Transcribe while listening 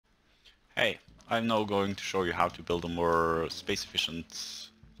Hey, I'm now going to show you how to build a more space efficient,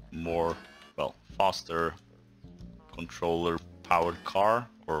 more, well, faster controller powered car,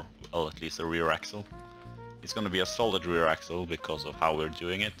 or well, at least a rear axle. It's going to be a solid rear axle because of how we're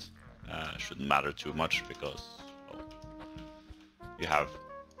doing it. Shouldn't matter too much because, well, you have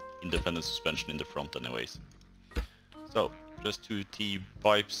independent suspension in the front anyways. So, just two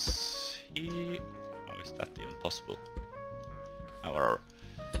T-pipes here. How is that even possible? Our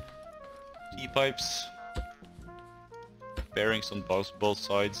T-pipes, bearings on both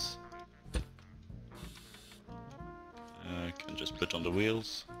sides. Can just put on the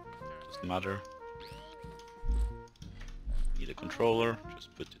wheels, doesn't matter. Need a controller,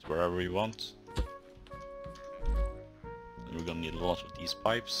 just put it wherever you want. Then we're gonna need a lot of these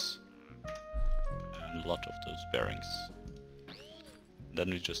pipes and a lot of those bearings. Then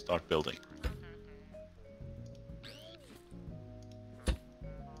we just start building.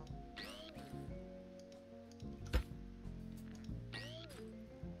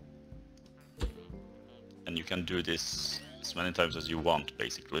 And you can do this as many times as you want,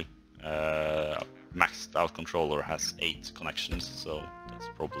 basically. Maxed out controller has 8 connections, so that's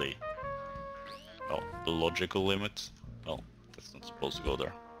probably, well, the logical limit. Well, that's not supposed to go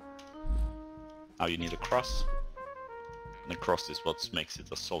there. Now you need a cross, and the cross is what makes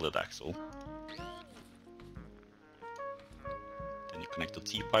it a solid axle. Then you connect the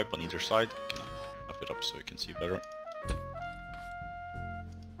T-pipe on either side. Can I up it up so you can see better.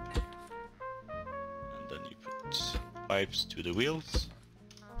 And then you put pipes to the wheels.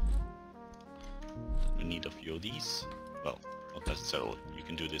 We need a few of these. Well, not necessarily. You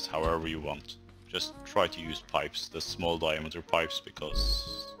can do this however you want. Just try to use pipes, the small diameter pipes,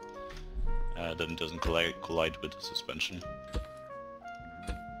 because then it doesn't collide with the suspension.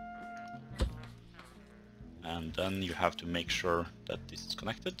 And then you have to make sure that this is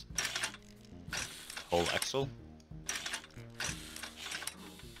connected. Whole axle.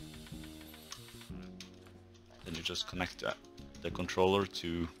 Then you just connect the controller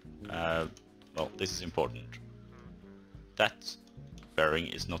to well, this is important. That bearing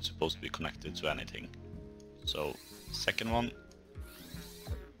is not supposed to be connected to anything. So, second one,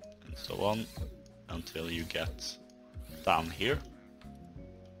 and so on, until you get down here.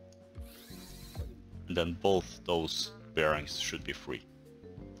 And then both those bearings should be free.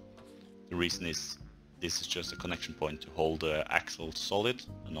 The reason is, this is just a connection point to hold the axle solid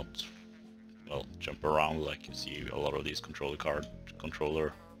and not, well, jump around like you see a lot of these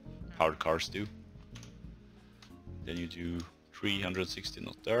controller powered cars do. Then you do 360,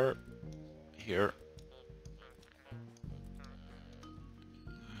 not there, here.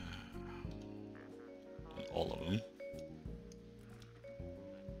 And all of them.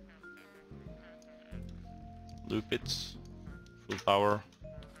 Loop it, full power,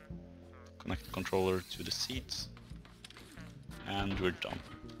 connect the controller to the seat, and we're done.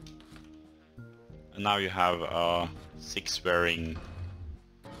 And now you have a 6 bearing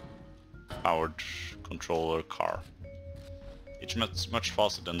powered controller car. It's much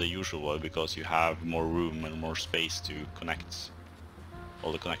faster than the usual way because you have more room and more space to connect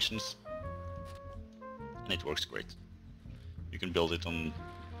all the connections, and it works great. You can build it on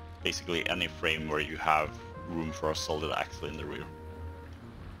basically any frame where you have room for a solid axle in the rear.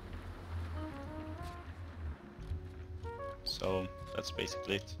 So that's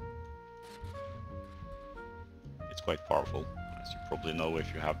basically it. It's quite powerful, as you probably know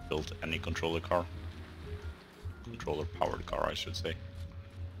if you have built any controller powered car, I should say.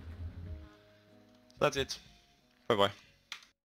 So that's it. Bye bye.